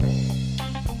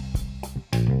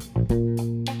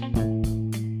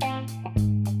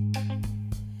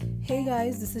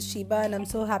guys, this is Sheba and I'm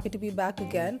so happy to be back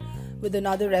again with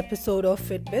another episode of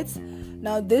Fitbits.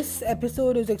 Now this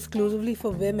episode is exclusively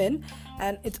for women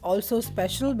and it's also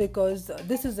special because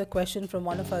this is a question from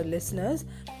one of our listeners,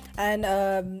 and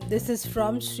this is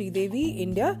from Sridevi,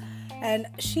 India, and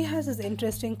she has this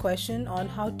interesting question on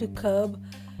how to curb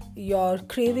your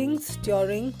cravings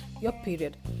during your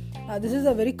period. This is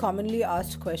a very commonly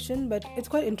asked question, but it's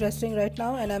quite interesting right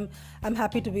now, and I'm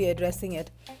happy to be addressing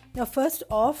it. Now, first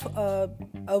off,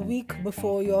 a week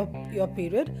before your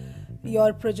period,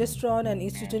 your progesterone and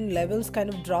estrogen levels kind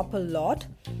of drop a lot,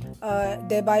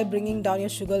 thereby bringing down your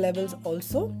sugar levels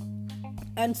also.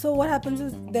 And so what happens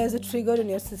is there's a trigger in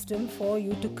your system for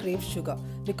you to crave sugar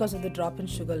because of the drop in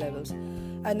sugar levels.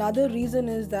 Another reason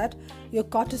is that your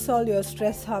cortisol, your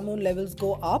stress hormone levels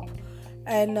go up,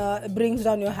 and it brings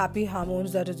down your happy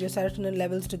hormones, that is your serotonin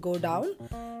levels, to go down,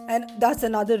 and that's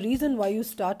another reason why you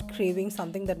start craving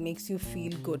something that makes you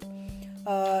feel good.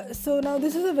 So now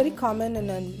this is a very common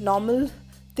and a normal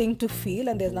thing to feel,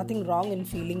 and there's nothing wrong in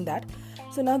feeling that.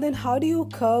 So now then, how do you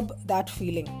curb that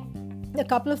feeling? A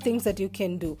couple of things that you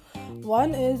can do.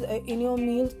 One is in your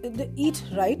meals, eat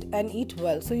right and eat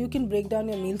well. So you can break down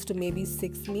your meals to maybe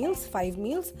 6 meals, 5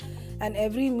 meals, and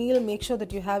every meal make sure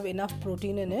that you have enough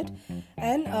protein in it,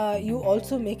 and you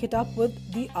also make it up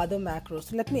with the other macros.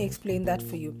 So let me explain that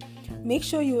for you. Make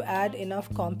sure you add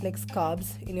enough complex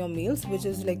carbs in your meals, which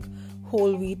is like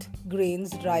whole wheat,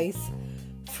 grains, rice,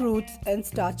 fruits, and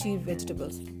starchy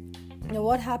vegetables. Now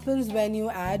what happens when you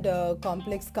add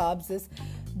complex carbs is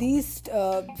these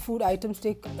food items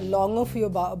take longer for your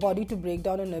body to break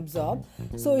down and absorb,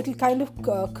 so it will kind of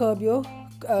curb your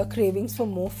cravings for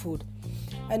more food.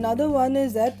 Another one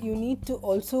is that you need to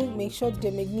also make sure that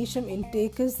your magnesium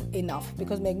intake is enough,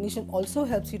 because magnesium also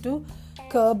helps you to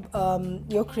curb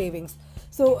your cravings.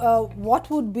 So what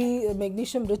would be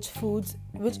magnesium rich foods,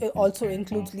 which also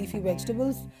includes leafy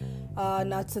vegetables,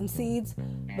 nuts and seeds,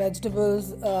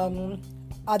 vegetables,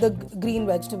 other green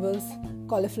vegetables,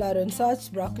 cauliflower and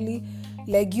such, broccoli,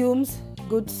 legumes,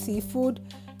 good seafood,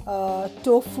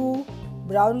 tofu,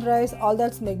 brown rice, all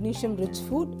that's magnesium rich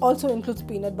food. Also includes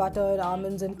peanut butter and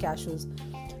almonds and cashews.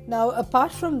 Now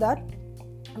apart from that,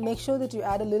 make sure that you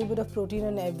add a little bit of protein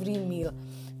in every meal,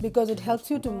 because it helps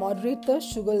you to moderate the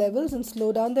sugar levels and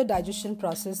slow down the digestion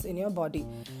process in your body.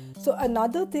 So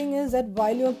another thing is that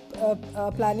while you're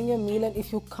planning your meal, and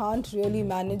if you can't really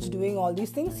manage doing all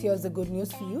these things, here's the good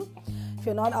news for you. If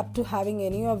you're not up to having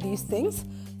any of these things,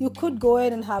 you could go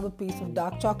ahead and have a piece of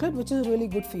dark chocolate, which is really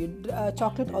good for you.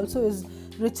 Chocolate also is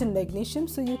rich in magnesium,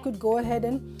 so you could go ahead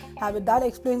and have it. That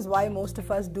explains why most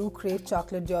of us do crave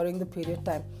chocolate during the period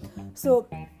time. So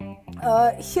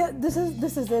here, this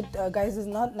is it, guys. It's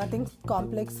nothing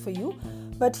complex for you,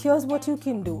 but here's what you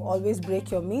can do. Always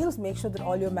break your meals, make sure that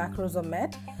all your macros are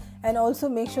met, and also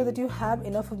make sure that you have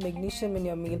enough of magnesium in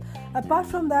your meal. Apart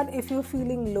from that, if you're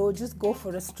feeling low, just go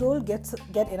for a stroll, get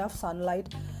enough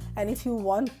sunlight, and if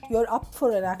you're up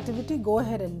for an activity, go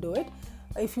ahead and do it.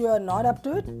 If you are not up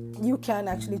to it, you can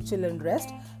actually chill and rest,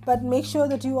 but make sure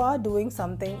that you are doing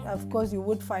something. Of course, you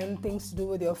would find things to do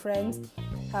with your friends,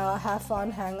 have fun,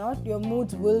 hang out. Your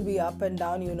moods will be up and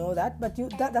down, you know that, but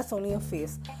that's only a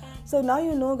phase. So now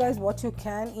you know, guys, what you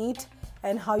can eat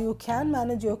and how you can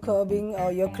manage your curbing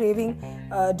or your craving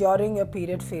during your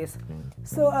period phase.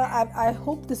 So I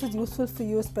hope this is useful for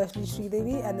you, especially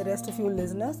Sridevi and the rest of you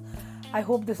listeners. I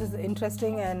hope this is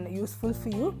interesting and useful for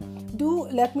you. Do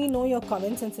let me know your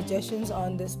comments and suggestions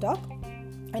on this talk.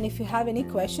 And if you have any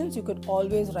questions, you could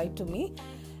always write to me.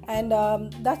 And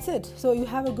that's it. So you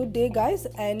have a good day, guys.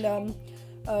 And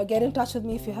get in touch with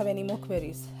me if you have any more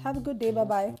queries. Have a good day.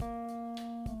 Bye-bye.